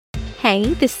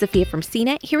Hey, this is Sophia from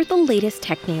CNET here with the latest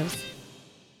tech news.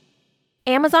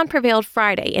 Amazon prevailed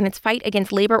Friday in its fight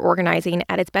against labor organizing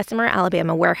at its Bessemer,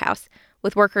 Alabama warehouse,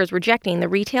 with workers rejecting the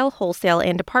retail, wholesale,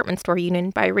 and department store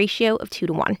union by a ratio of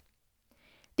 2-1.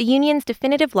 The union's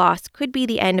definitive loss could be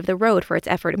the end of the road for its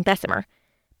effort in Bessemer,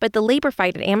 but the labor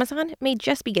fight at Amazon may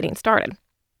just be getting started.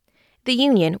 The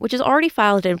union, which has already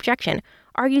filed an objection,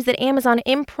 argues that Amazon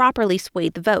improperly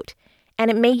swayed the vote, and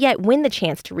it may yet win the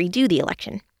chance to redo the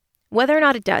election. Whether or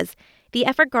not it does, the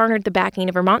effort garnered the backing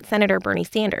of Vermont Senator Bernie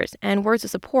Sanders and words of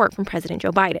support from President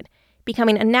Joe Biden,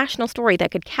 becoming a national story that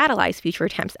could catalyze future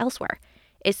attempts elsewhere,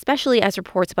 especially as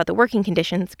reports about the working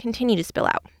conditions continue to spill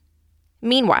out.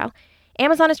 Meanwhile,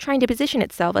 Amazon is trying to position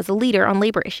itself as a leader on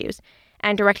labor issues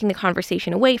and directing the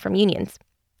conversation away from unions.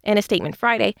 In a statement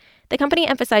Friday, the company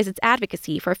emphasized its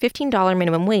advocacy for a $15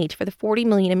 minimum wage for the 40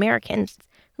 million Americans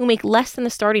who make less than the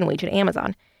starting wage at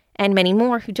Amazon, and many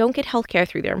more who don't get health care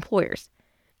through their employers.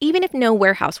 Even if no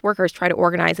warehouse workers try to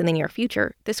organize in the near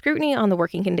future, the scrutiny on the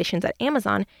working conditions at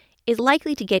Amazon is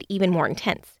likely to get even more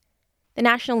intense. The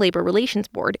National Labor Relations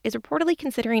Board is reportedly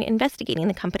considering investigating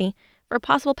the company for a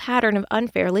possible pattern of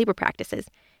unfair labor practices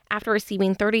after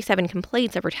receiving 37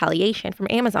 complaints of retaliation from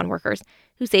Amazon workers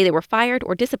who say they were fired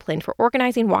or disciplined for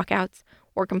organizing walkouts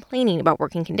or complaining about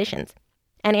working conditions.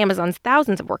 And Amazon's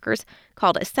thousands of workers,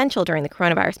 called essential during the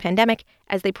coronavirus pandemic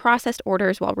as they processed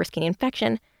orders while risking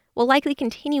infection, will likely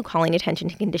continue calling attention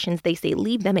to conditions they say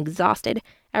leave them exhausted,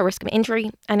 at risk of injury,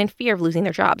 and in fear of losing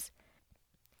their jobs.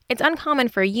 It's uncommon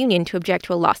for a union to object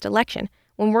to a lost election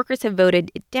when workers have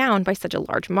voted it down by such a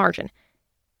large margin.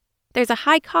 There's a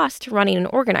high cost to running an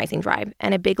organizing drive,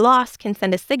 and a big loss can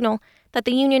send a signal that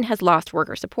the union has lost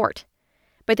worker support.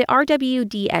 But the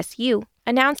RWDSU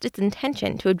announced its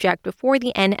intention to object before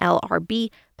the NLRB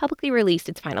publicly released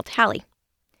its final tally.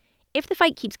 If the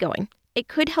fight keeps going, it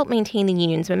could help maintain the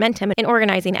union's momentum in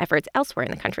organizing efforts elsewhere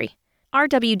in the country.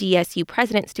 RWDSU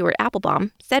President Stuart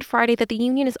Applebaum said Friday that the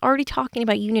union is already talking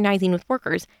about unionizing with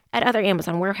workers at other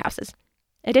Amazon warehouses.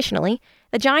 Additionally,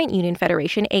 the giant union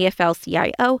federation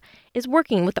AFL-CIO is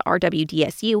working with the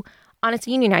RWDSU on its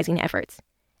unionizing efforts,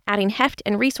 adding heft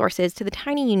and resources to the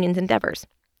tiny union's endeavors.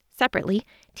 Separately,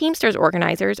 Teamsters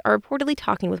organizers are reportedly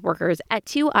talking with workers at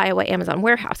 2 Iowa Amazon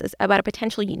warehouses about a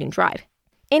potential union drive.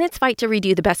 In its fight to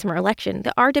redo the Bessemer election,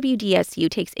 the RWDSU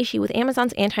takes issue with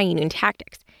Amazon's anti-union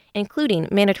tactics, including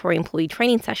mandatory employee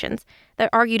training sessions that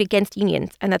argued against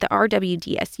unions and that the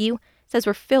RWDSU says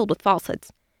were filled with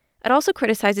falsehoods. It also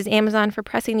criticizes Amazon for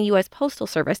pressing the U.S. Postal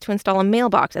Service to install a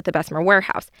mailbox at the Bessemer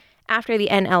warehouse after the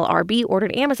NLRB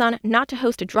ordered Amazon not to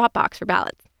host a drop box for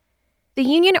ballots. The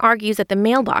union argues that the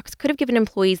mailbox could have given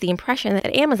employees the impression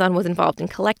that Amazon was involved in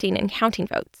collecting and counting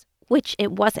votes, which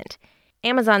it wasn't.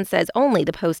 Amazon says only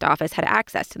the post office had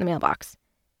access to the mailbox.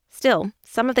 Still,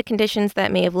 some of the conditions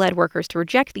that may have led workers to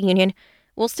reject the union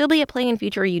will still be at play in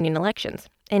future union elections,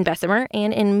 in Bessemer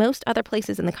and in most other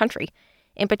places in the country.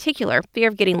 In particular, fear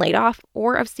of getting laid off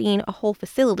or of seeing a whole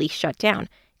facility shut down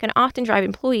can often drive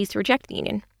employees to reject the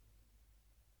union.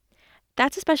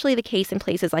 That's especially the case in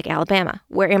places like Alabama,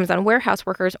 where Amazon warehouse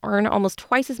workers earn almost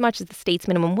twice as much as the state's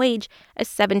minimum wage as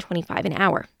 $7.25 an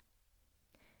hour.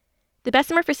 The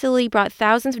Bessemer facility brought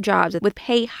thousands of jobs with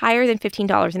pay higher than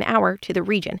 $15 an hour to the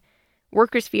region.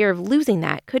 Workers' fear of losing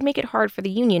that could make it hard for the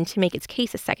union to make its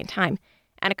case a second time,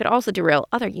 and it could also derail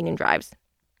other union drives.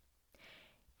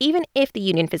 Even if the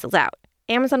union fizzles out,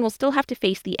 Amazon will still have to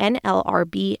face the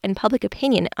NLRB and public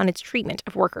opinion on its treatment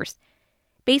of workers.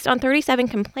 Based on 37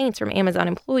 complaints from Amazon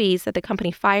employees that the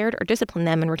company fired or disciplined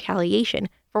them in retaliation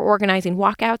for organizing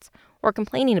walkouts or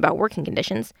complaining about working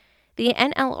conditions, the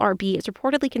NLRB is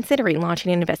reportedly considering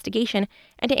launching an investigation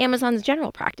into Amazon's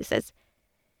general practices.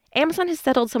 Amazon has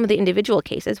settled some of the individual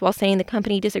cases while saying the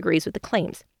company disagrees with the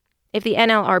claims. If the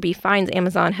NLRB finds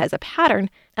Amazon has a pattern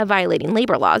of violating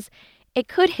labor laws, it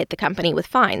could hit the company with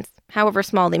fines, however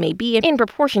small they may be in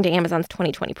proportion to Amazon's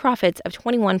 2020 profits of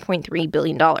 $21.3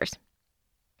 billion.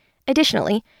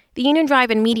 Additionally, the union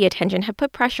drive and media attention have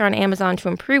put pressure on Amazon to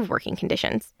improve working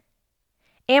conditions.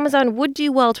 Amazon would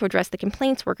do well to address the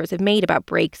complaints workers have made about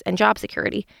breaks and job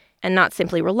security, and not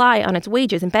simply rely on its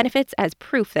wages and benefits as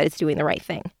proof that it's doing the right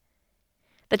thing.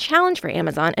 The challenge for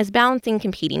Amazon is balancing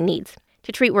competing needs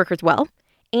to treat workers well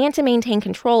and to maintain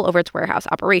control over its warehouse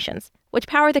operations, which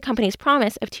power the company's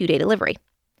promise of 2-day delivery.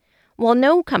 While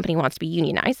no company wants to be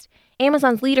unionized,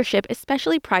 Amazon's leadership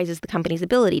especially prizes the company's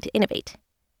ability to innovate.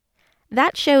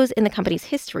 That shows in the company's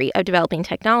history of developing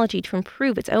technology to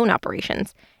improve its own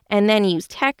operations, and then use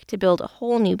tech to build a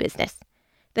whole new business.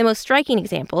 The most striking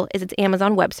example is its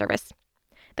Amazon Web Service,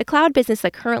 the cloud business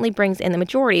that currently brings in the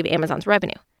majority of Amazon's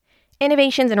revenue.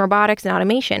 Innovations in robotics and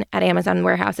automation at Amazon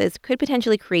warehouses could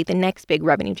potentially create the next big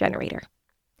revenue generator.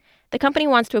 The company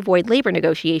wants to avoid labor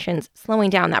negotiations,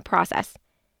 slowing down that process.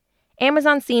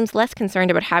 Amazon seems less concerned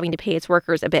about having to pay its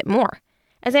workers a bit more.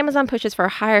 As Amazon pushes for a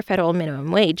higher federal minimum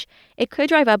wage, it could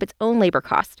drive up its own labor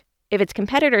cost. If its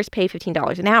competitors pay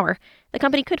 $15 an hour, the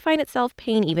company could find itself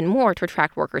paying even more to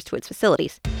attract workers to its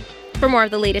facilities. For more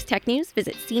of the latest tech news,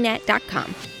 visit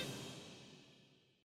cnet.com.